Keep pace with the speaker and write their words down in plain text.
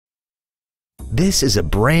This is a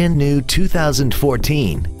brand new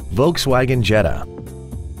 2014 Volkswagen Jetta.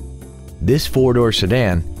 This four-door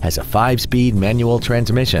sedan has a 5-speed manual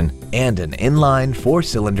transmission and an inline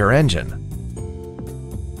 4-cylinder engine.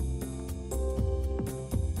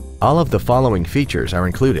 All of the following features are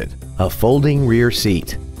included: a folding rear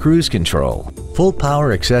seat, cruise control, full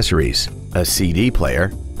power accessories, a CD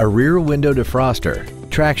player, a rear window defroster,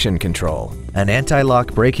 traction control, an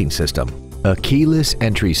anti-lock braking system, a keyless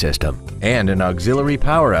entry system, and an auxiliary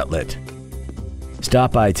power outlet.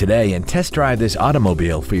 Stop by today and test drive this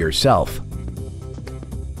automobile for yourself.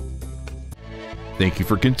 Thank you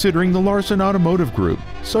for considering the Larson Automotive Group,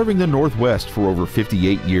 serving the Northwest for over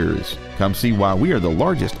 58 years. Come see why we are the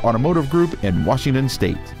largest automotive group in Washington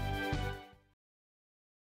State.